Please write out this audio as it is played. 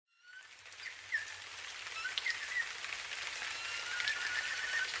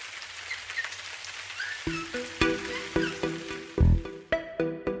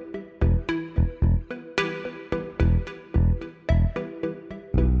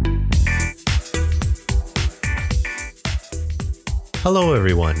Hello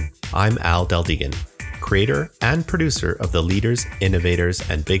everyone, I'm Degan, creator and producer of the Leaders, Innovators,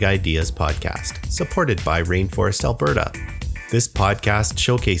 and Big Ideas podcast, supported by Rainforest Alberta. This podcast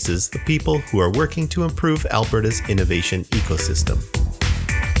showcases the people who are working to improve Alberta's innovation ecosystem.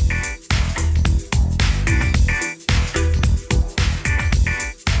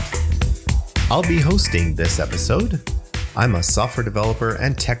 I'll be hosting this episode. I'm a software developer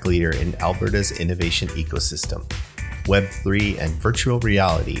and tech leader in Alberta's innovation ecosystem. Web3 and virtual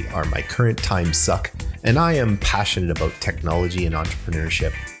reality are my current time suck, and I am passionate about technology and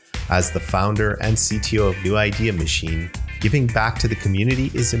entrepreneurship. As the founder and CTO of New Idea Machine, giving back to the community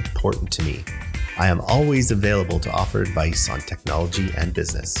is important to me. I am always available to offer advice on technology and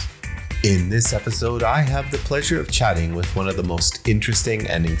business. In this episode, I have the pleasure of chatting with one of the most interesting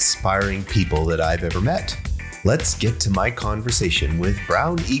and inspiring people that I've ever met. Let's get to my conversation with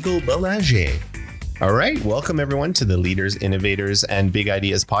Brown Eagle Belanger. All right, welcome everyone to the Leaders, Innovators, and Big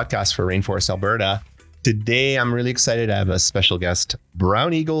Ideas podcast for Rainforest Alberta. Today, I'm really excited to have a special guest.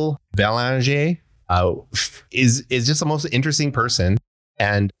 Brown Eagle Belanger is just the most interesting person.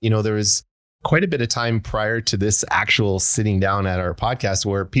 And, there was quite a bit of time prior to this actual sitting down at our podcast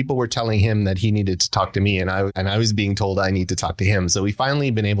where people were telling him that he needed to talk to me, and I was being told I need to talk to him. So we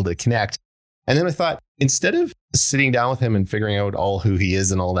finally been able to connect. And then I thought, instead of sitting down with him and figuring out all who he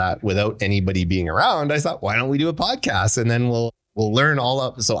is and all that without anybody being around, I thought, why don't we do a podcast? And then we'll learn all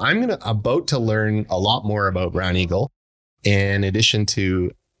up. So I'm about to learn a lot more about Brown Eagle, in addition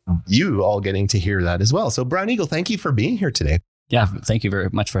to you all getting to hear that as well. So Brown Eagle, thank you for being here today. Yeah, thank you very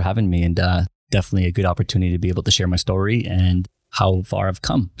much for having me, and definitely a good opportunity to be able to share my story and how far I've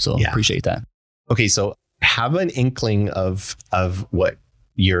come. So I appreciate that. Okay, so have an inkling of what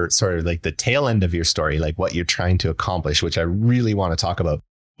you're sort of like the tail end of your story, like what you're trying to accomplish, which I really want to talk about.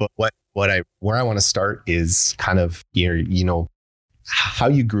 But where I want to start is kind of how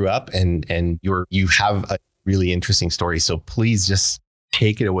you grew up, and you have a really interesting story. So please just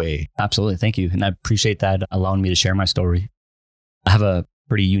take it away. Absolutely. Thank you. And I appreciate that allowing me to share my story. I have a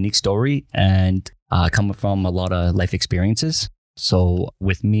pretty unique story and come from a lot of life experiences. So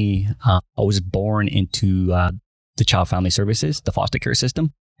with me, I was born into the Child Family Services, the foster care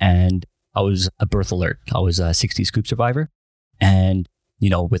system. And I was a birth alert. I was a 60 scoop survivor. And,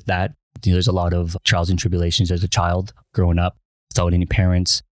 with that, there's a lot of trials and tribulations as a child growing up without any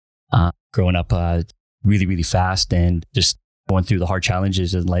parents, growing up really, really fast and just going through the hard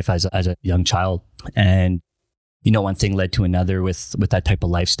challenges in life as a young child. And, one thing led to another with that type of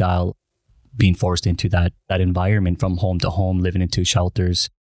lifestyle, being forced into that environment from home to home, living into shelters.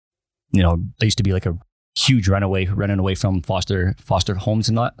 I used to be like a huge running away from foster homes,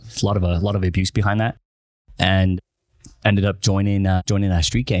 and a lot of abuse behind that, and ended up joining a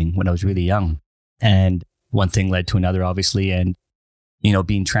street gang when I was really young. And one thing led to another, obviously, and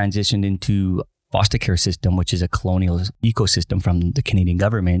being transitioned into foster care system, which is a colonial ecosystem from the Canadian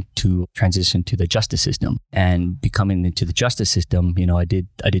government, to transition to the justice system. And becoming into the justice system, I did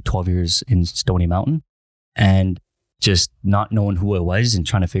 12 years in Stony Mountain, and just not knowing who I was and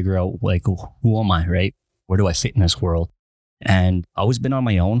trying to figure out, like, who am I, right? Where do I fit in this world? And I always been on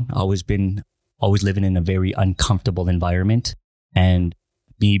my own. Always living in a very uncomfortable environment, and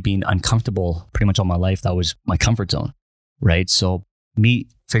me being uncomfortable pretty much all my life, that was my comfort zone, right? So me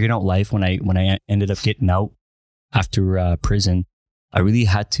figuring out life when I ended up getting out after prison, I really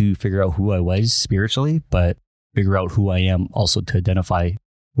had to figure out who I was spiritually, but figure out who I am also to identify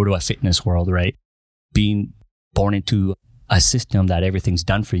where do I fit in this world, right? Being born into a system that everything's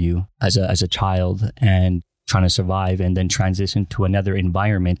done for you as a child and trying to survive, and then transition to another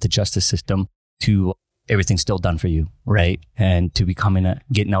environment, the justice system, to everything's still done for you, right? And to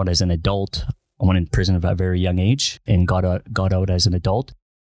getting out as an adult. I went in prison at a very young age and got out as an adult,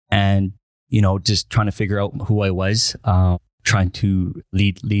 and just trying to figure out who I was, trying to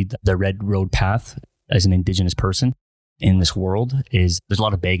lead the red road path as an Indigenous person in this world. There's a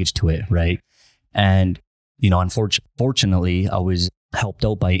lot of baggage to it, right? And unfortunately, I was helped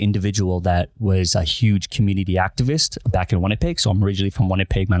out by an individual that was a huge community activist back in Winnipeg. So I'm originally from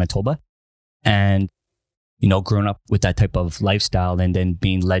Winnipeg, Manitoba. And, growing up with that type of lifestyle, and then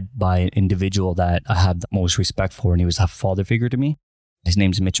being led by an individual that I have the most respect for, and he was a father figure to me. His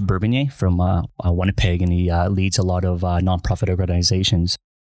name's Mitch Bourbonnier from Winnipeg, and he leads a lot of nonprofit organizations.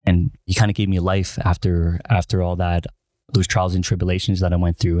 And he kind of gave me life after all that, those trials and tribulations that I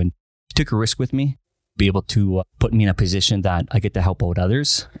went through. And he took a risk with me, be able to put me in a position that I get to help out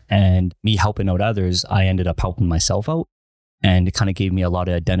others. And me helping out others, I ended up helping myself out. And it kind of gave me a lot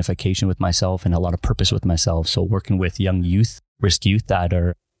of identification with myself and a lot of purpose with myself. So working with young youth, risk youth that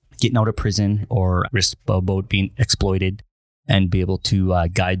are getting out of prison or risk about being exploited, and be able to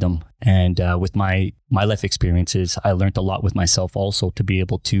guide them. And with my life experiences, I learned a lot with myself also to be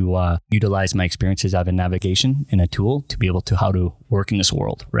able to utilize my experiences as a navigation and a tool to be able to how to work in this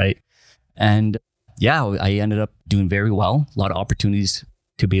world, right? And yeah, I ended up doing very well. A lot of opportunities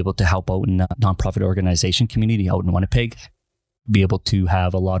to be able to help out in the nonprofit organization community out in Winnipeg, be able to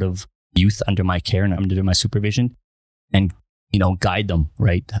have a lot of youth under my care and under my supervision and, guide them,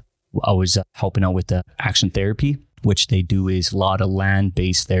 right? I was helping out with the action therapy, which they do is a lot of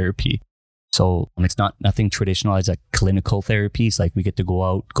land-based therapy. So it's nothing traditional as a clinical therapy. It's like we get to go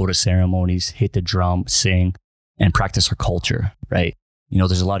out, go to ceremonies, hit the drum, sing, and practice our culture, right?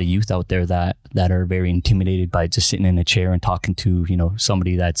 There's a lot of youth out there that are very intimidated by just sitting in a chair and talking to,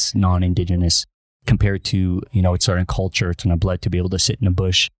 somebody that's non-Indigenous compared to, it's certain culture, it's in their blood to be able to sit in a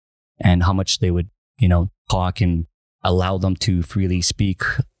bush and how much they would, talk and allow them to freely speak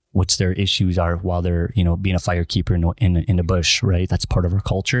what their issues are while they're, being a firekeeper in the bush, right? That's part of our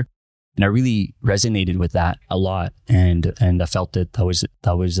culture. And I really resonated with that a lot. And I felt that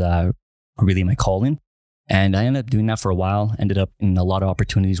was really my calling. And I ended up doing that for a while, ended up in a lot of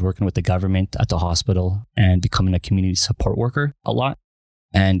opportunities working with the government at the hospital and becoming a community support worker a lot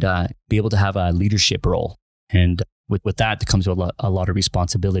and be able to have a leadership role. And with that comes a lot of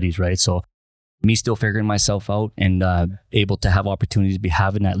responsibilities, right? So me still figuring myself out and able to have opportunities to be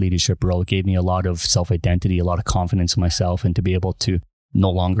having that leadership role gave me a lot of self-identity, a lot of confidence in myself, and to be able to no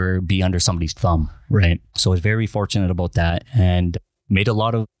longer be under somebody's thumb, right? So I was very fortunate about that and made a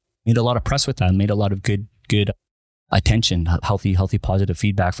lot of press with that, made a lot of good attention, healthy, positive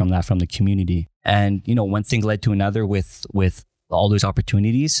feedback from the community. And, one thing led to another with all those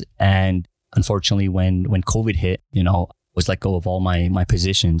opportunities. And unfortunately, when COVID hit, I was let go of all my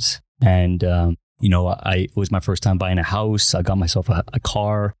positions. And, it was my first time buying a house. I got myself a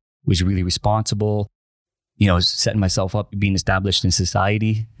car, was really responsible, setting myself up, being established in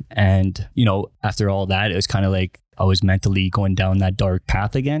society. And, after all that, it was kind of like I was mentally going down that dark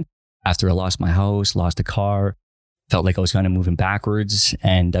path again. After I lost my house, lost a car, felt like I was kind of moving backwards.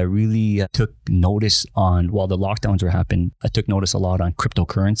 And I really took notice while the lockdowns were happening, I took notice a lot on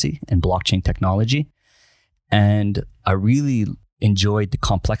cryptocurrency and blockchain technology. And I really enjoyed the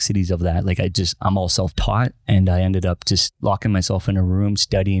complexities of that. Like I'm all self-taught, and I ended up just locking myself in a room,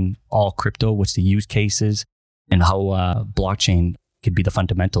 studying all crypto, what's the use cases, and how blockchain could be the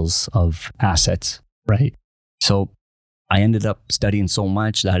fundamentals of assets, right? So I ended up studying so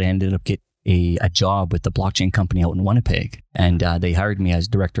much that I ended up getting a job with the blockchain company out in Winnipeg. And they hired me as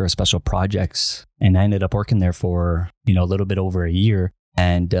director of special projects. And I ended up working there for, a little bit over a year.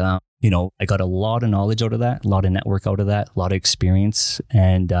 And, I got a lot of knowledge out of that, a lot of network out of that, a lot of experience,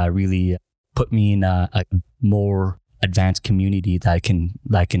 and really put me in a more advanced community that can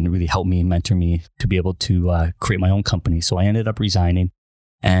really help me and mentor me to be able to create my own company. So I ended up resigning,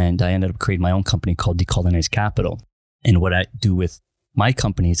 and I ended up creating my own company called Decolonized Capital. And what I do with my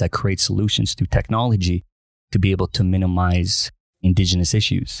company is I create solutions through technology to be able to minimize Indigenous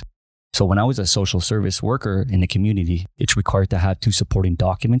issues. So when I was a social service worker in the community, it's required to have 2 supporting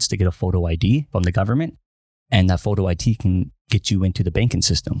documents to get a photo ID from the government. And that photo ID can get you into the banking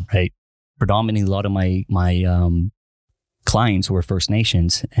system, right? Predominantly, a lot of my clients were First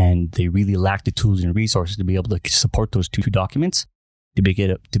Nations, and they really lacked the tools and resources to be able to support those 2 documents to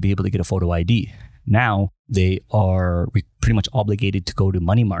be able to get a photo ID. Now they are pretty much obligated to go to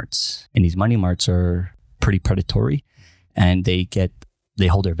money marts, and these money marts are pretty predatory, and they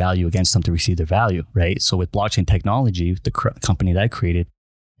hold their value against them to receive their value, right? So with blockchain technology, the company that I created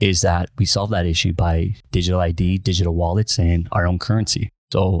is that we solve that issue by digital ID, digital wallets, and our own currency.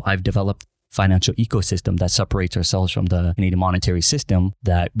 So I've developed a financial ecosystem that separates ourselves from the Canadian monetary system,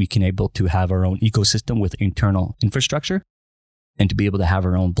 that we can able to have our own ecosystem with internal infrastructure, and to be able to have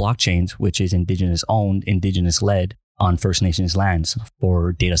our own blockchains, which is Indigenous owned, Indigenous led on First Nations lands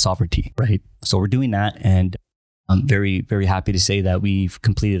for data sovereignty, right? So we're doing that, and I'm very, very happy to say that we've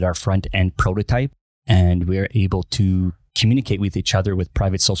completed our front end prototype, and we're able to communicate with each other with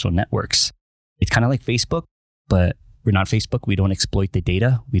private social networks. It's kind of like Facebook, but we're not Facebook. We don't exploit the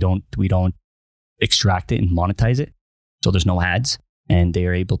data. We don't extract it and monetize it. So there's no ads. And they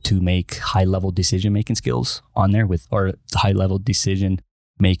are able to make high-level decision-making skills on there or high-level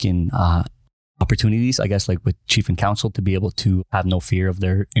decision-making opportunities, I guess, like with chief and council, to be able to have no fear of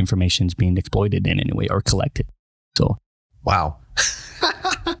their information's being exploited in any way or collected. So, wow.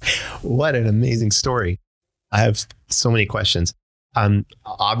 What an amazing story. I have so many questions.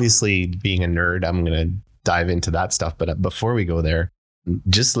 Obviously, being a nerd, I'm going to dive into that stuff. But before we go there,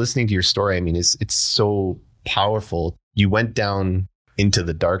 just listening to your story, I mean, it's so powerful. You went down into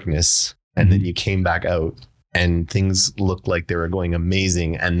the darkness, and then you came back out, and things looked like they were going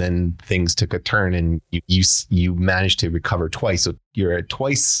amazing, and then things took a turn, and you managed to recover twice. So you're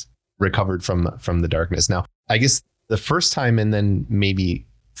twice recovered from the darkness. Now, I guess the first time, and then maybe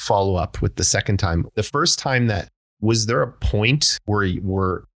follow up with the second time. The first time, was there a point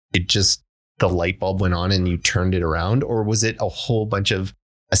where it just, the light bulb went on and you turned it around, or was it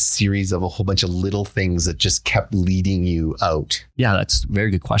a series of a whole bunch of little things that just kept leading you out? Yeah, that's a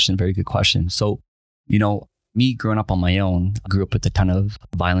very good question. Very good question. So, me growing up on my own, I grew up with a ton of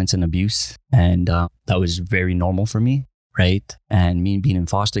violence and abuse, and that was very normal for me, right? And me being in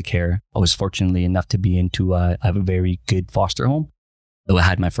foster care, I was fortunately enough to be I have a very good foster home. So I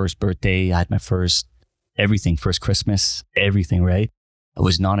had my first birthday, I had my first everything, first Christmas, everything, right? It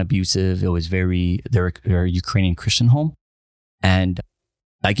was non-abusive. It was they're a Ukrainian Christian home. And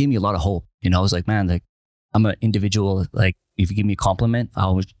that gave me a lot of hope. I was like, man, like, I'm an individual. Like, if you give me a compliment, I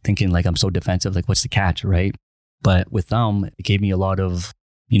was thinking like, I'm so defensive, like, what's the catch, right? But with them, it gave me a lot of,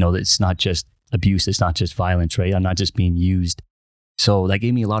 it's not just abuse, it's not just violence, right? I'm not just being used. So that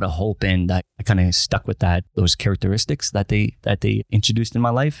gave me a lot of hope, and I kind of stuck with those characteristics that they introduced in my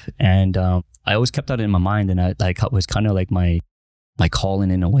life. And I always kept that in my mind, and it was kind of like my calling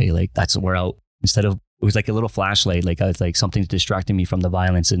in a way. Like, that's where it was like a little flashlight. Like, I was like, something's distracting me from the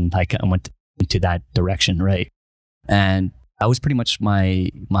violence, and I went into that direction, right? And that was pretty much my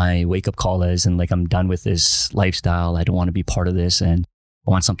wake up call and like, I'm done with this lifestyle. I don't want to be part of this, and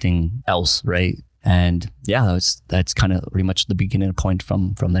I want something else, right? And yeah, that's kind of pretty much the beginning point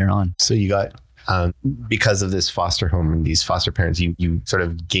from there on. So you got, because of this foster home and these foster parents, you sort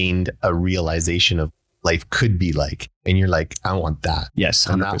of gained a realization of life could be like, and you're like, I want that. Yes,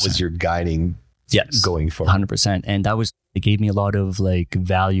 100%. And that was your guiding. Yes, going forward. 100%. And it gave me a lot of like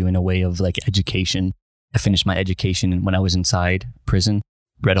value in a way of like education. I finished my education when I was inside prison,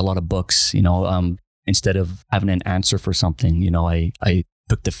 read a lot of books, instead of having an answer for something, I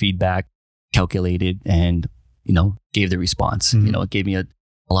took the feedback, calculated, and, gave the response. Mm-hmm. It gave me a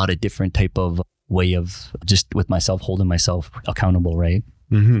lot of different type of way of just with myself, holding myself accountable, right?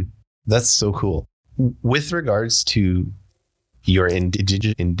 Mm-hmm. That's so cool. With regards to your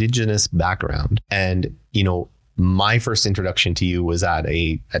indigenous background, and, my first introduction to you was at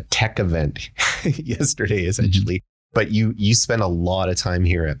a tech event yesterday, essentially. Mm-hmm. But you spent a lot of time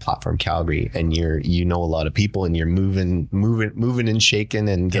here at Platform Calgary, and you know a lot of people, and you're moving and shaking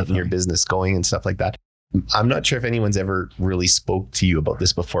and getting your business going and stuff like that. I'm not sure if anyone's ever really spoke to you about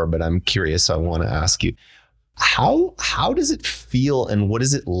this before, but I'm curious. So I want to ask you, how does it feel, and what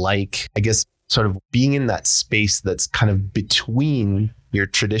is it like, I guess, sort of being in that space that's kind of between your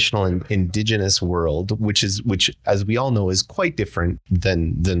traditional and indigenous world, which as we all know is quite different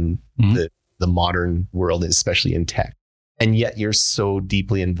than mm-hmm. the modern world, especially in tech. And yet you're so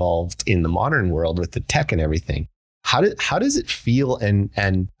deeply involved in the modern world with the tech and everything. How does it feel?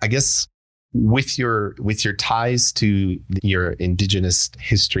 And I guess with your ties to your indigenous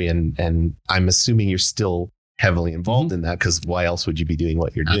history, and I'm assuming you're still heavily involved mm-hmm. in that, because why else would you be doing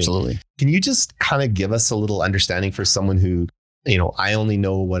what you're doing? Absolutely. Can you just kind of give us a little understanding for someone who, I only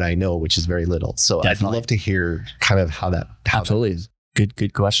know what I know, which is very little. So definitely. I'd love to hear kind of how that. Absolutely.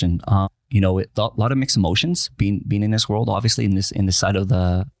 Good question. A lot of mixed emotions being in this world, obviously in this side of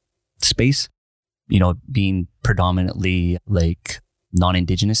the space, being predominantly like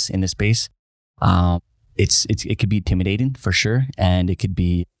non-indigenous in this space. It could be intimidating for sure. And it could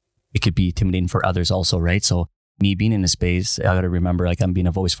be intimidating for others also, right? So me being in this space, I got to remember, like, I'm being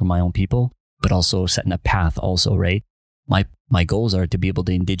a voice for my own people, but also setting a path also, right? My goals are to be able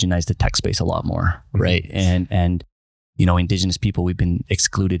to indigenize the tech space a lot more, right? Mm-hmm. And indigenous people, we've been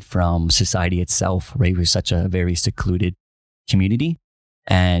excluded from society itself, right? We're such a very secluded community,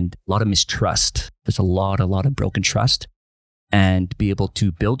 and a lot of mistrust. There's a lot of broken trust. And to be able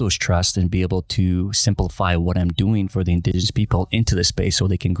to build those trusts and be able to simplify what I'm doing for the indigenous people into the space so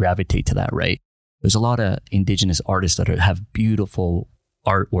they can gravitate to that, right? There's a lot of indigenous artists that have beautiful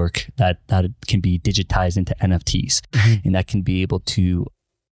artwork that can be digitized into NFTs, mm-hmm. and that can be able to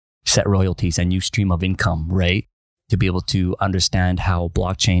set royalties, a new stream of income, right? To be able to understand how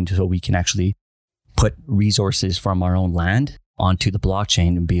blockchain, so we can actually put resources from our own land onto the blockchain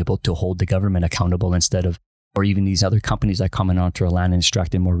and be able to hold the government accountable instead of, or even these other companies that come in onto our land and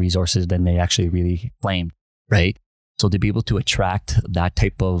extracting more resources than they actually really claimed, right? So to be able to attract that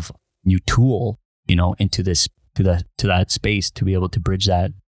type of new tool, into this, to that space, to be able to bridge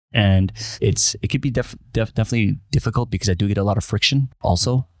that. And it could be definitely difficult, because I do get a lot of friction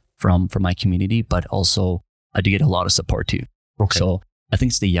also from my community, but also I do get a lot of support too. Okay. So I think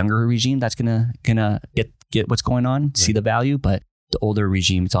it's the younger regime that's gonna get what's going on, right. See the value, but The older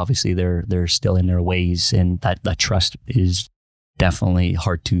regimes, obviously, they're still in their ways, and that trust is definitely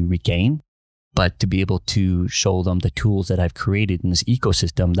hard to regain. But to be able to show them the tools that I've created in this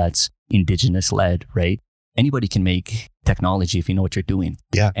ecosystem that's indigenous led, right? Anybody can make technology if you know what you're doing.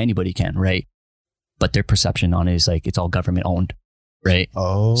 Yeah. Anybody can, right? But their perception on it is like, it's all government owned, right?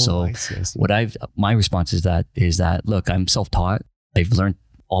 Oh, so I see. my response is that, look, I'm self-taught. I've learned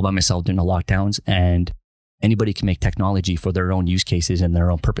all by myself during the lockdowns, and anybody can make technology for their own use cases and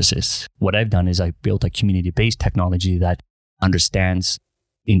their own purposes. What I've done is I built a community-based technology that understands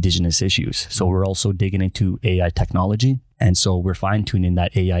indigenous issues. So we're also digging into AI technology. And so we're fine-tuning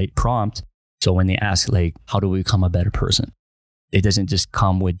that AI prompt. So when they ask, like, how do we become a better person? It doesn't just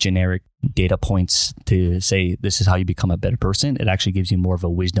come with generic data points to say, this is how you become a better person. It actually gives you more of a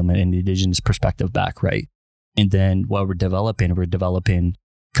wisdom and an indigenous perspective back, right? And then while we're developing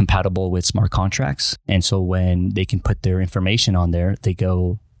compatible with smart contracts. And so when they can put their information on there, they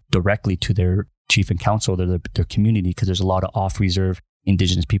go directly to their chief and council, their community, because there's a lot of off-reserve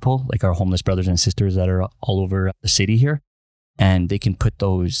indigenous people, like our homeless brothers and sisters that are all over the city here. And they can put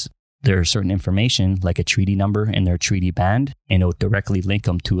their certain information, like a treaty number and their treaty band, and it'll directly link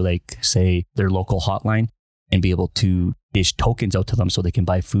them to, like, say, their local hotline, and be able to dish tokens out to them so they can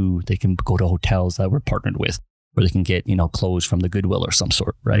buy food. They can go to hotels that we're partnered with, or they can get, clothes from the Goodwill or some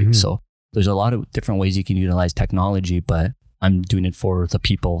sort, right? Mm-hmm. So there's a lot of different ways you can utilize technology, but I'm doing it for the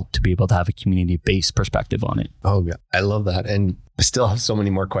people to be able to have a community-based perspective on it. Oh, yeah. I love that. And I still have so many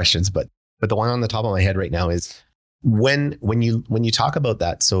more questions, but the one on the top of my head right now is when you talk about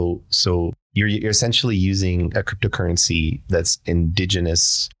that, so you're essentially using a cryptocurrency that's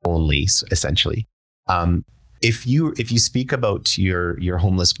indigenous only, essentially. If you speak about your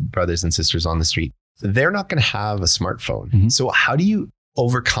homeless brothers and sisters on the street, they're not going to have a smartphone. Mm-hmm. So how do you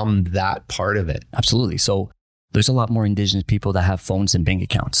overcome that part of it? Absolutely. So there's a lot more indigenous people that have phones and bank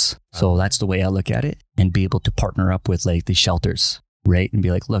accounts. So that's the way I look at it, and be able to partner up with, like, the shelters, right? And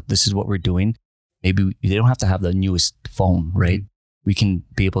be like, look, this is what we're doing. Maybe they don't have to have the newest phone, right? Mm-hmm. We can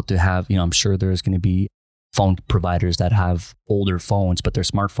be able to have, I'm sure there's going to be phone providers that have older phones, but they're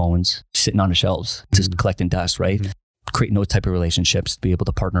smartphones sitting on the shelves, just collecting dust, right? Mm-hmm. Creating those type of relationships, to be able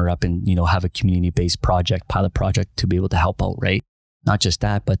to partner up and, have a community-based pilot project to be able to help out, right? Not just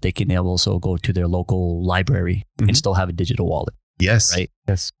that, but they can also go to their local library and still have a digital wallet. Yes. Right.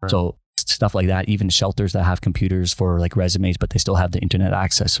 Yes. So stuff like that, even shelters that have computers for, like, resumes, but they still have the internet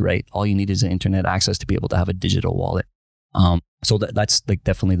access, right? All you need is the internet access to be able to have a digital wallet. So that's, like,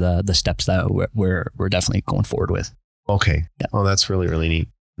 definitely the steps that we're definitely going forward with. Okay. Yeah. Oh, that's really, really neat.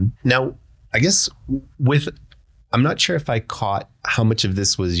 Now, I guess I'm not sure if I caught how much of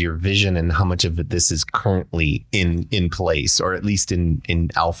this was your vision and how much of this is currently in place, or at least in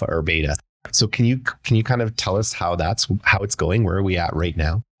alpha or beta. So can you kind of tell us how it's going? Where are we at right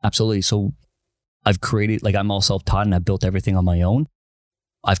now? Absolutely. So I've created, like, I'm all self-taught and I've built everything on my own.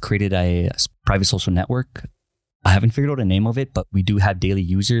 I've created a private social network. I haven't figured out a name of it, but we do have daily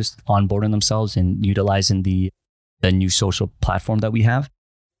users onboarding themselves and utilizing the new social platform that we have.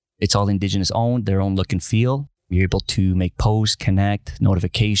 It's all indigenous owned, their own look and feel. You're able to make posts, connect,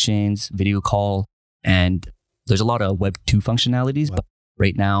 notifications, video call, and there's a lot of Web 2 functionalities. Wow. But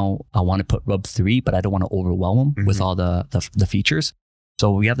right now, I want to put Web 3, but I don't want to overwhelm them with all the features.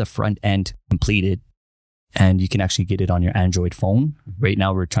 So we have the front end completed, and you can actually get it on your Android phone. Right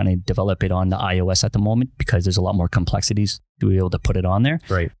now, we're trying to develop it on the iOS at the moment, because there's a lot more complexities to be able to put it on there.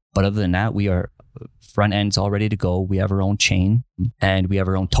 Right. But other than that, front end's all ready to go. We have our own chain, and we have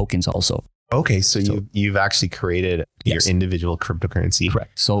our own tokens also. Okay, so you've actually created your individual cryptocurrency.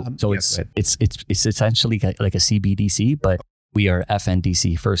 Correct. So it's essentially like a CBDC, but we are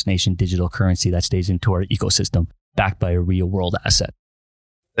FNDC, First Nation Digital Currency, that stays into our ecosystem, backed by a real world asset.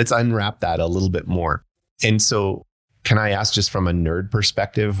 Let's unwrap that a little bit more. And so, can I ask, just from a nerd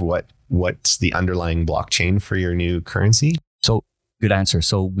perspective, what's the underlying blockchain for your new currency? So, good answer.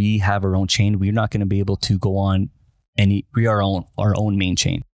 So we have our own chain. We're not going to be able to go on we are our own main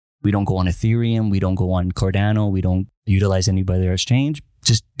chain. We don't go on Ethereum. We don't go on Cardano. We don't utilize any other exchange,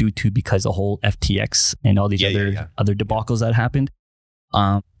 just because the whole FTX and all these other debacles that happened.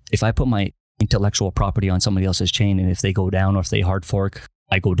 If I put my intellectual property on somebody else's chain, and if they go down or if they hard fork,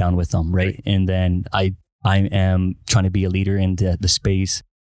 I go down with them, right? And then I am trying to be a leader in the space,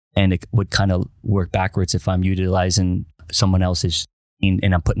 and it would kind of work backwards if I'm utilizing someone else's chain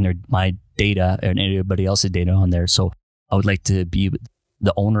and I'm putting my data and everybody else's data on there. So I would like to be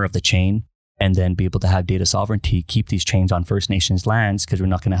the owner of the chain, and then be able to have data sovereignty, keep these chains on First Nations lands, because we're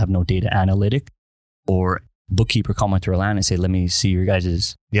not going to have no data analytic or bookkeeper come onto our land and say, let me see your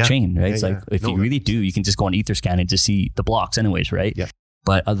guys' chain, right? It's like, if you really do, you can just go on Etherscan and just see the blocks anyways, right? Yeah.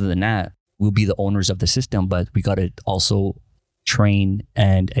 But other than that, we'll be the owners of the system, but we got to also train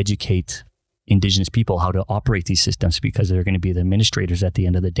and educate Indigenous people how to operate these systems, because they're going to be the administrators at the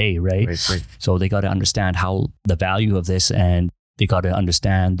end of the day, right? Right. So they got to understand how the value of this, and they got to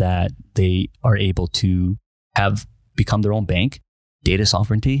understand that they are able to become their own bank, data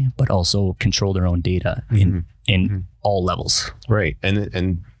sovereignty, but also control their own data in all levels. Right.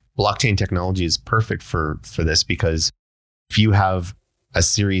 And blockchain technology is perfect for this, because if you have a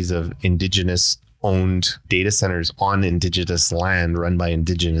series of Indigenous owned data centers on Indigenous land run by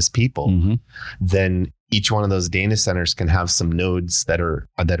Indigenous people, then each one of those data centers can have some nodes that are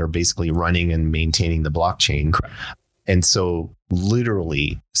basically running and maintaining the blockchain. Correct. And so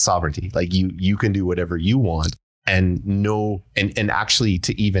literally sovereignty, like you can do whatever you want, and actually,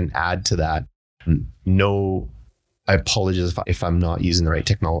 to even add to that, I apologize if I'm not using the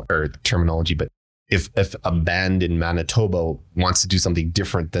right terminology, but if a band in Manitoba wants to do something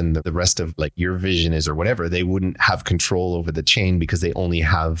different than the rest of like your vision is or whatever, they wouldn't have control over the chain because they only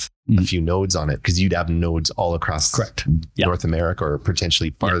have a few nodes on it, because you'd have nodes all across North America or potentially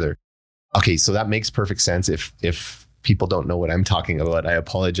farther. Okay, so that makes perfect sense. If people don't know what I'm talking about, I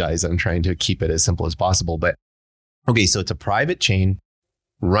apologize. I'm trying to keep it as simple as possible. But okay, so it's a private chain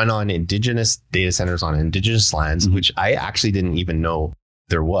run on Indigenous data centers on Indigenous lands, which I actually didn't even know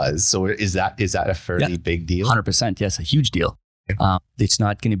there was. So is that a fairly big deal? 100%. Yes, a huge deal. It's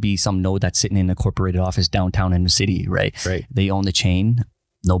not going to be some node that's sitting in a corporate office downtown in the city, right? Right. They own the chain.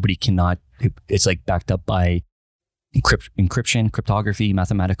 Nobody cannot. It's like backed up by encryption, cryptography,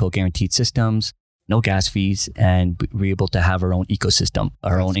 mathematical guaranteed systems, no gas fees, and we're able to have our own ecosystem,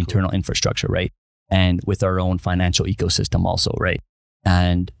 our own internal infrastructure, right? And with our own financial ecosystem also, right?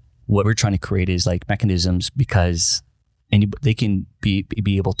 And what we're trying to create is like mechanisms, because they can be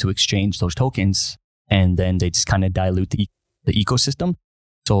able to exchange those tokens, and then they just kind of dilute the ecosystem.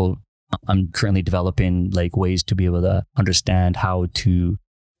 So I'm currently developing like ways to be able to understand how to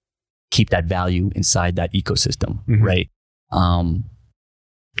keep that value inside that ecosystem, right?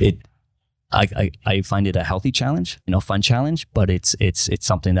 I find it a healthy challenge, fun challenge, but it's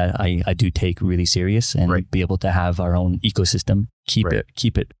something that I do take really serious, and be able to have our own ecosystem,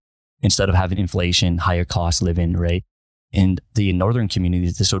 keep it instead of having inflation, higher cost living, right? In the northern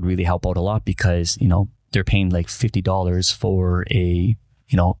communities, this would really help out a lot, because, they're paying like $50 for a,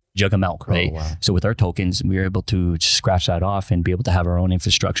 jug of milk, right? Oh, wow. So with our tokens, we're able to just scratch that off and be able to have our own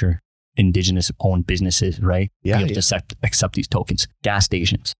infrastructure, Indigenous owned businesses, right? Yeah. Be able to accept these tokens, gas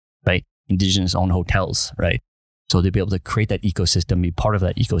stations, right? Indigenous owned hotels, right? So they'll be able to create that ecosystem, be part of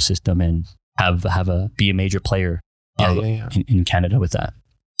that ecosystem, and be a major player in Canada with that.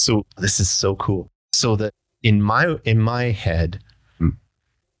 So this is so cool. So that in my head,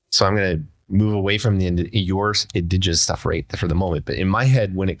 so I'm going to move away from your Indigenous stuff right for the moment. But in my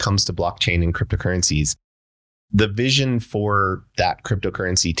head, when it comes to blockchain and cryptocurrencies, the vision for that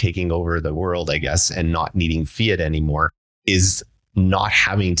cryptocurrency taking over the world, I guess, and not needing fiat anymore, is not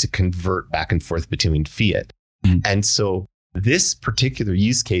having to convert back and forth between fiat. And so this particular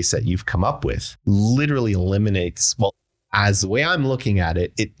use case that you've come up with literally eliminates, well, as the way I'm looking at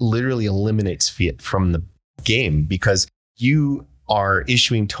it, it literally eliminates fiat from the game, because you are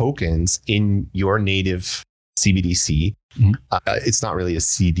issuing tokens in your native CBDC. It's not really a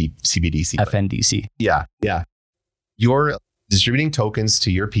CBDC. FNDC. Yeah. You're distributing tokens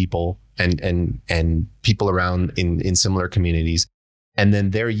to your people and people around in similar communities. And then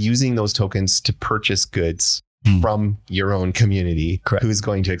they're using those tokens to purchase goods from your own community. Correct. Who's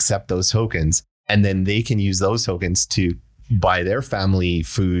going to accept those tokens. And then they can use those tokens to buy their family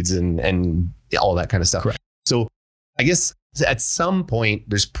foods and all that kind of stuff. Correct. So I guess at some point,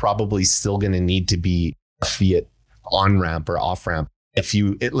 there's probably still going to need to be a fiat on-ramp or off-ramp.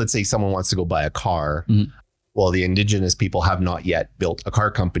 Let's say someone wants to go buy a car. Well, the Indigenous people have not yet built a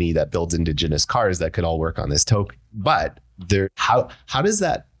car company that builds Indigenous cars that could all work on this token. But how does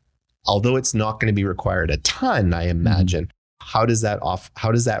that, although it's not going to be required a ton, I imagine, how does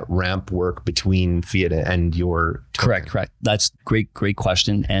that ramp work between fiat and your token? Correct. That's great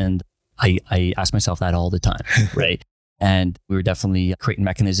question. And I ask myself that all the time, right? And we're definitely creating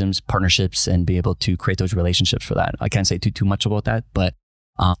mechanisms, partnerships, and be able to create those relationships for that. I can't say too much about that, but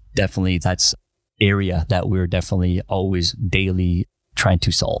definitely that's area that we're definitely always daily trying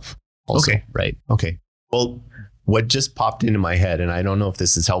to solve also, okay. Right? Okay. Well, what just popped into my head, and I don't know if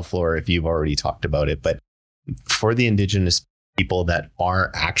this is helpful or if you've already talked about it, but for the Indigenous people that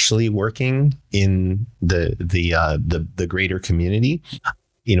are actually working in the greater community,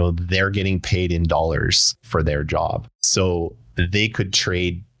 they're getting paid in dollars for their job. So they could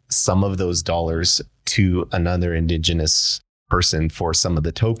trade some of those dollars to another indigenous person for some of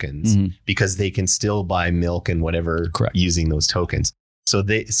the tokens, because they can still buy milk and whatever using those tokens.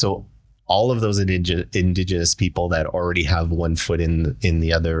 So all of those indigenous people that already have one foot in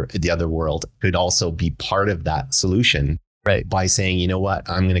the other world could also be part of that solution, right? By saying, you know what,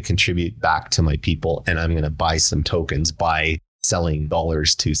 I'm going to contribute back to my people, and I'm going to buy some tokens by selling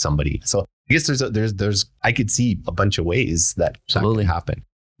dollars to somebody. So I guess there's I could see a bunch of ways that can happen.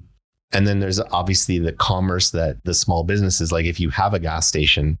 And then there's obviously the commerce that the small businesses, like if you have a gas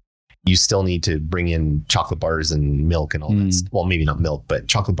station, you still need to bring in chocolate bars and milk and all that. Well, maybe not milk, but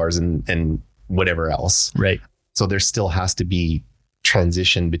chocolate bars and whatever else. Right. So there still has to be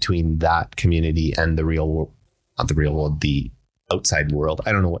transition between that community and the real world, not the real world, the outside world.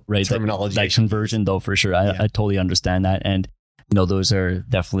 I don't know what terminology. That conversion though, for sure. I totally understand that. And those are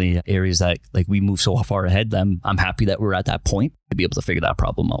definitely areas that like we move so far ahead. I'm happy that we're at that point to be able to figure that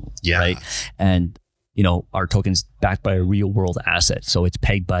problem out. Yeah. Right. And our token's backed by a real world asset. So it's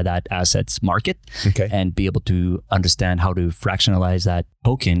pegged by that asset's market, and be able to understand how to fractionalize that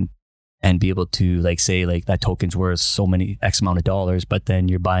token and be able to say that token's worth so many X amount of dollars, but then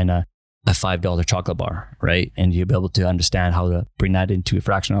you're buying a $5 chocolate bar, right? And you'll be able to understand how to bring that into a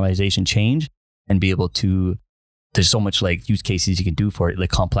fractionalization change and be able to, there's so much use cases you can do for it,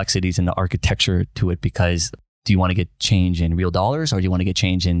 like complexities in the architecture to it, because do you want to get change in real dollars or do you want to get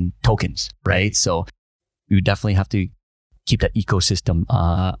change in tokens, right? So you definitely have to keep that ecosystem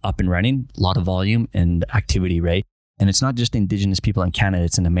up and running, a lot of volume and activity, right? And it's not just indigenous people in Canada,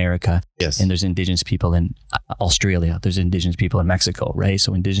 it's in America. Yes. And there's indigenous people in Australia, there's indigenous people in Mexico, right?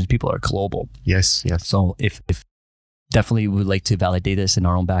 So indigenous people are global. Yes, yes. So if definitely would like to validate this in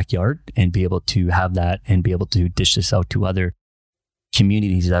our own backyard and be able to have that and be able to dish this out to other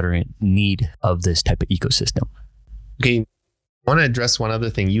communities that are in need of this type of ecosystem. Okay. I want to address one other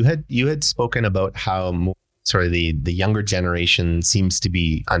thing. You had spoken about how the younger generation seems to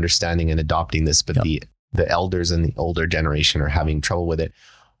be understanding and adopting this, but the elders and the older generation are having trouble with it.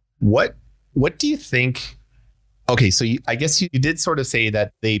 What do you think? Okay, so I guess you did sort of say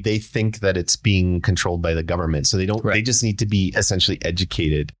that they think that it's being controlled by the government. So they don't, they just need to be essentially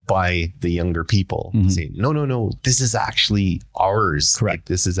educated by the younger people. Saying, no, this is actually ours. Correct. Like,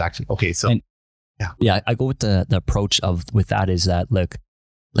 this is actually, okay. So I go with the approach with that is that, look,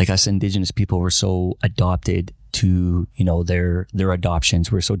 like us indigenous people, we're so adopted to, their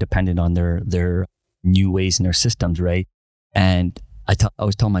adoptions. We're so dependent on their new ways and their systems, right? And I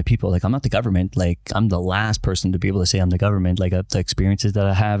always tell my people, I'm not the government. I'm the last person to be able to say I'm the government. The experiences that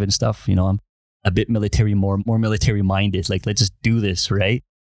I have and stuff, I'm a bit military, more military minded. Let's just do this, right?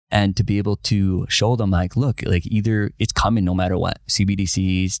 And to be able to show them, look, either it's coming no matter what.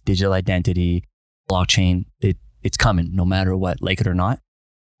 CBDCs, digital identity, blockchain, it's coming no matter what, like it or not.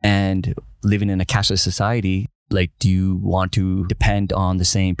 And living in a cashless society, do you want to depend on the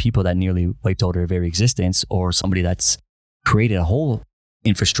same people that nearly wiped out our very existence, or somebody that's created a whole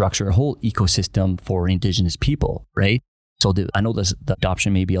infrastructure, a whole ecosystem for indigenous people, right? So I know the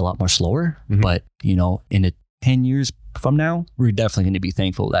adoption may be a lot more slower, but in 10 years from now, we're definitely going to be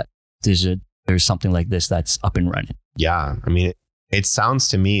thankful that there's something like this that's up and running. Yeah, I mean, it sounds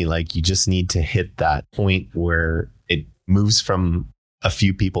to me like you just need to hit that point where it moves from a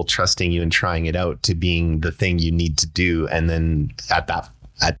few people trusting you and trying it out to being the thing you need to do, and then at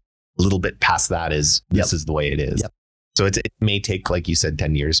a little bit past that is this is the way it is. Yep. So it may take, like you said,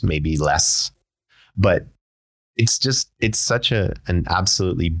 10 years, maybe less, but it's such an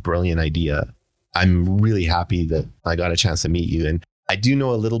absolutely brilliant idea. I'm really happy that I got a chance to meet you. And I do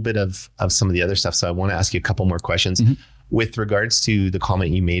know a little bit of some of the other stuff. So I want to ask you a couple more questions with regards to the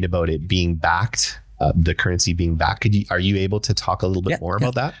comment you made about it being backed, the currency being backed. Are you able to talk a little bit more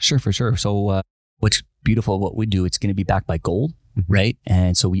about that? Sure, for sure. So what's beautiful, what we do, it's going to be backed by gold, right?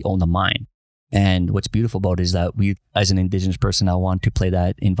 And so we own the mine. And what's beautiful about it is that we, as an indigenous person, I want to play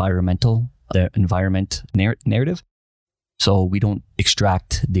that environment narrative. So we don't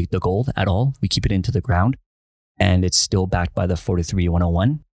extract the gold at all. We keep it into the ground, and it's still backed by the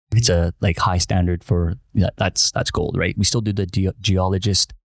 43101. It's a high standard for that's gold, right? We still do the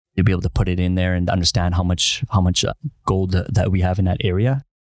geologist to be able to put it in there and understand how much gold that we have in that area.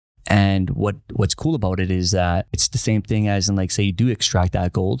 And what's cool about it is that it's the same thing as in say you do extract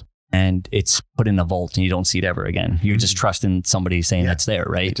that gold, and it's put in a vault and you don't see it ever again. You're just trusting somebody saying that's there,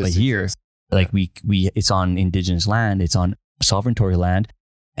 right? But here, we it's on indigenous land, it's on sovereignty land,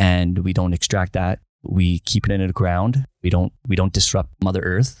 and we don't extract that. We keep it in the ground. We don't disrupt Mother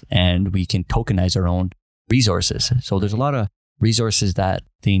Earth, and we can tokenize our own resources. So there's a lot of resources that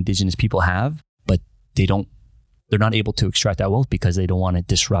the indigenous people have, but they're not able to extract that wealth because they don't want to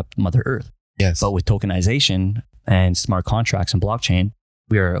disrupt Mother Earth. Yes. But with tokenization and smart contracts and blockchain,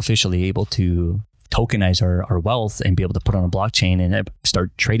 we are officially able to tokenize our wealth and be able to put on a blockchain and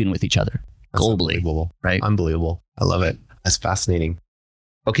start trading with each other globally. Unbelievable. Right? Unbelievable. I love it. That's fascinating.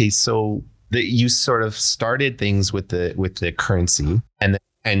 Okay, so you sort of started things with the currency,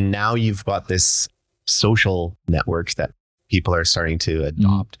 and now you've got this social network that people are starting to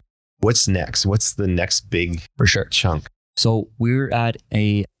adopt. What's next? What's the next big For sure. chunk? So we're at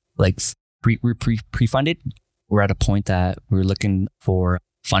a we're pre-funded. We're at a point that we're looking for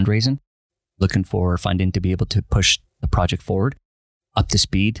fundraising, looking for funding to be able to push the project forward up to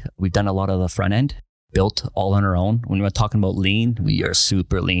speed. We've done a lot of the front end, built all on our own. When we're talking about lean, we are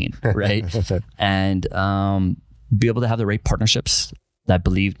super lean, right? And be able to have the right partnerships that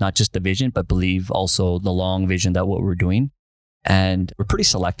believe not just the vision, but believe also the long vision that what we're doing. And we're pretty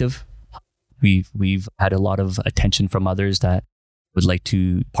selective. We've had a lot of attention from others that would like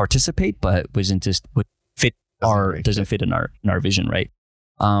to participate, but doesn't fit in our vision, right?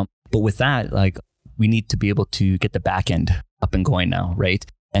 But with that, like, we need to be able to get the back end up and going now, right?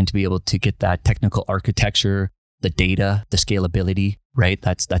 And to be able to get that technical architecture, the data, the scalability, right?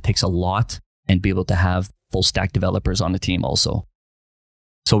 That takes a lot, and be able to have full stack developers on the team also.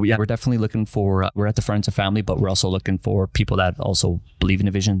 So yeah, we're definitely looking for, we're at the friends and family, but we're also looking for people that also believe in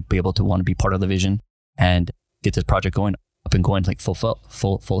the vision, be able to want to be part of the vision and get this project going up and going, like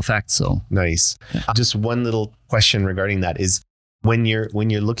full effect. So nice. Yeah. Just one little question regarding that is, when you're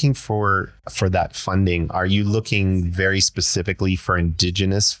looking for that funding, are you looking very specifically for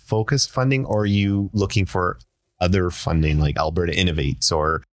indigenous focused funding, or are you looking for other funding like Alberta Innovates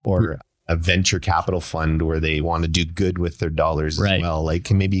or a venture capital fund where they want to do good with their dollars as well? Like,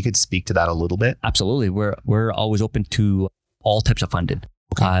 maybe you could speak to that a little bit. Absolutely. We're always open to all types of funding.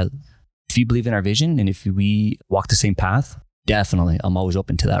 Okay. If you believe in our vision and if we walk the same path, definitely, I'm always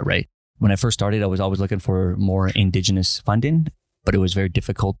open to that, right? When I first started, I was always looking for more indigenous funding, but it was very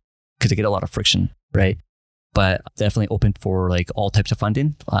difficult because I get a lot of friction, right? But definitely open for like all types of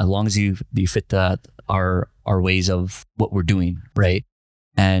funding, as long as you fit our ways of what we're doing, right?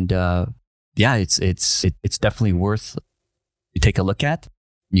 And yeah, it's definitely worth to take a look at.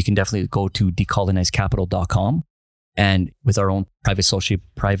 You can definitely go to decolonizedcapital.com, and with our own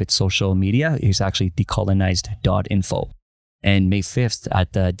private social media, it's actually decolonized.info. And May 5th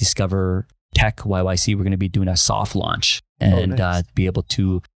at the Discover Tech YYC, we're going to be doing a soft launch and nice. Be able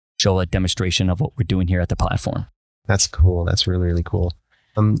to show a demonstration of what we're doing here at the platform. That's cool. That's really, really cool.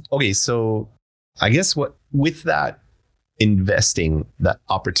 Okay, so I guess with that investing, that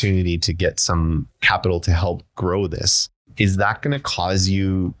opportunity to get some capital to help grow this, is that going to cause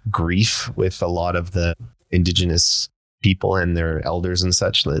you grief with a lot of the indigenous people and their elders and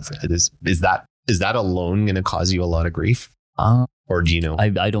such? Is that alone going to cause you a lot of grief? Or do you know?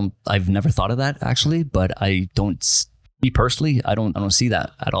 I've never thought of that actually, but me personally, I don't see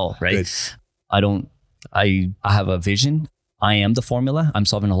that at all. Right. Good. I have a vision. I am the formula. I'm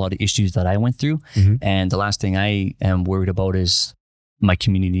solving a lot of issues that I went through. Mm-hmm. And the last thing I am worried about is my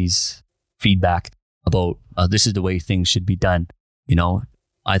community's feedback about this is the way things should be done. You know,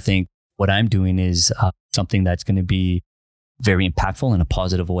 I think what I'm doing is something that's going to be very impactful in a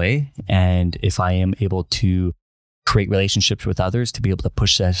positive way. And if I am able to create relationships with others to be able to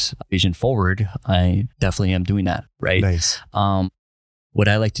push this vision forward, I definitely am doing that. Right. Nice. What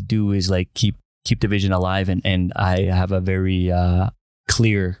I like to do is like keep the vision alive, and I have a very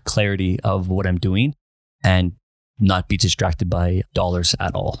clarity of what I'm doing and not be distracted by dollars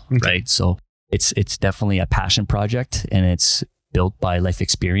at all. Okay. Right. So it's definitely a passion project, and it's built by life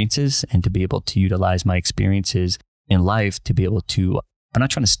experiences, and to be able to utilize my experiences in life to be able to, I'm not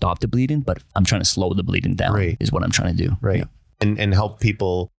trying to stop the bleeding, but I'm trying to slow the bleeding down. Right. Is what I'm trying to do. Right. Yeah. And help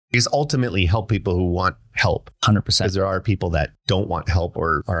people, because ultimately help people who want help. 100%. Because there are people that don't want help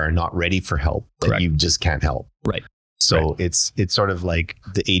or are not ready for help that Correct. You just can't help. Right. So right. It's sort of like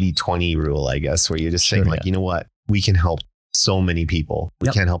the 80-20 rule, I guess, where you're just saying like, you know what, we can help so many people. We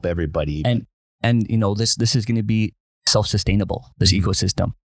can't help everybody. And you know, this is going to be self-sustainable, this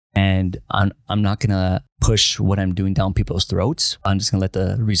ecosystem. And I'm not going to push what I'm doing down people's throats. I'm just going to let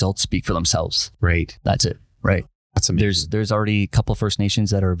the results speak for themselves. Right. That's it. Right. That's amazing. There's already a couple of First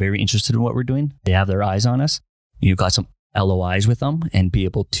Nations that are very interested in what we're doing. They have their eyes on us. You've got some LOIs with them and be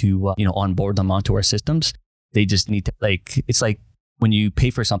able to, onboard them onto our systems. They just need to, it's like when you pay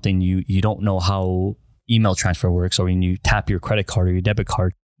for something, you don't know how email transfer works, or when you tap your credit card or your debit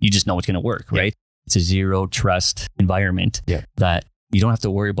card, you just know it's going to work, right? It's a zero trust environment that you don't have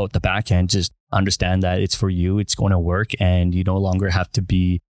to worry about the back end. Just understand that it's for you, it's going to work, and you no longer have to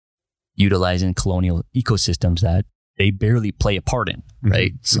be utilizing colonial ecosystems that they barely play a part in,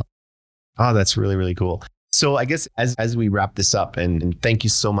 right? So, that's really, really cool. So I guess as we wrap this up, and thank you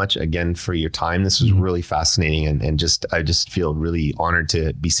so much again for your time. This was really fascinating, and I just feel really honored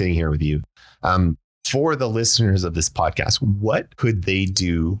to be sitting here with you. For the listeners of this podcast, what could they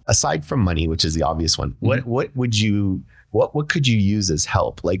do aside from money, which is the obvious one? What could you use as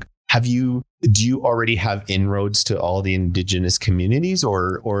help? Like, do you already have inroads to all the Indigenous communities,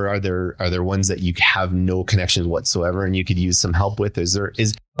 or are there ones that you have no connections whatsoever and you could use some help with?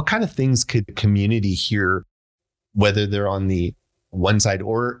 What kind of things could the community here, whether they're on the one side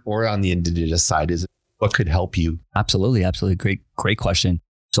or on the Indigenous side, what could help you? Absolutely. Great question.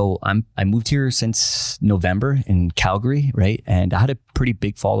 So I moved here since November in Calgary, right? And I had a pretty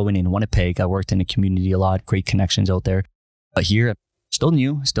big following in Winnipeg. I worked in the community a lot, great connections out there. But here, still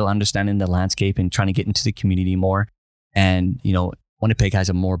new, still understanding the landscape and trying to get into the community more. And, Winnipeg has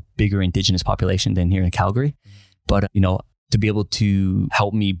a more bigger Indigenous population than here in Calgary. But, to be able to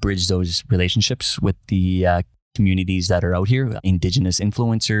help me bridge those relationships with the communities that are out here, Indigenous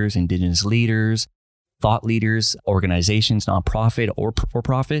influencers, Indigenous leaders, thought leaders, organizations, nonprofit or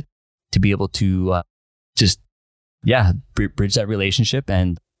for-profit, to be able to bridge that relationship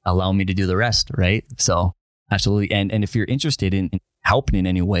and allow me to do the rest, right? So absolutely. And if you're interested in helping in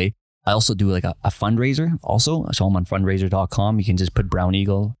any way, I also do like a fundraiser also. So I'm on fundraiser.com. You can just put Brown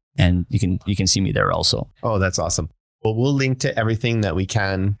Eagle and you can see me there also. Oh, that's awesome. Well, we'll link to everything that we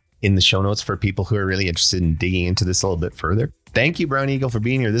can in the show notes for people who are really interested in digging into this a little bit further. Thank you, Brown Eagle, for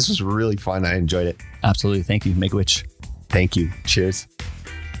being here. This was really fun. I enjoyed it. Absolutely. Thank you. Make a witch. Thank you. Cheers.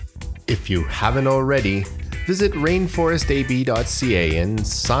 If you haven't already, visit rainforestab.ca and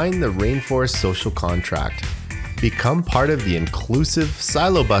sign the Rainforest Social Contract. Become part of the inclusive,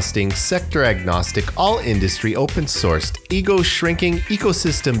 silo-busting, sector-agnostic, all-industry, open-sourced, ego-shrinking,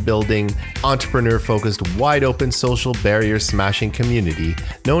 ecosystem-building, entrepreneur-focused, wide-open social barrier-smashing community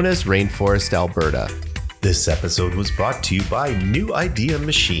known as Rainforest Alberta. This episode was brought to you by New Idea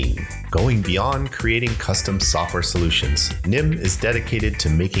Machine. Going beyond creating custom software solutions, NIM is dedicated to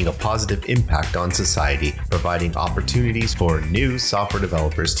making a positive impact on society, providing opportunities for new software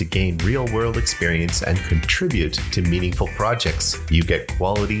developers to gain real-world experience and contribute to meaningful projects. You get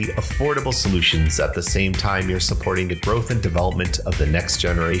quality, affordable solutions at the same time you're supporting the growth and development of the next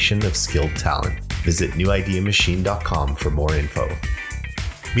generation of skilled talent. Visit newideamachine.com for more info.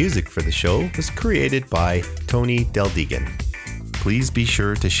 Music for the show was created by Tony Degan. Please be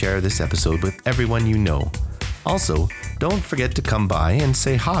sure to share this episode with everyone you know. Also, don't forget to come by and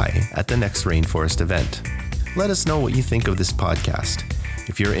say hi at the next Rainforest event. Let us know what you think of this podcast.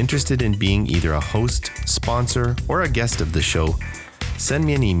 If you're interested in being either a host, sponsor, or a guest of the show, send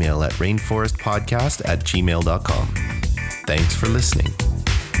me an email at rainforestpodcast@gmail.com. Thanks for listening.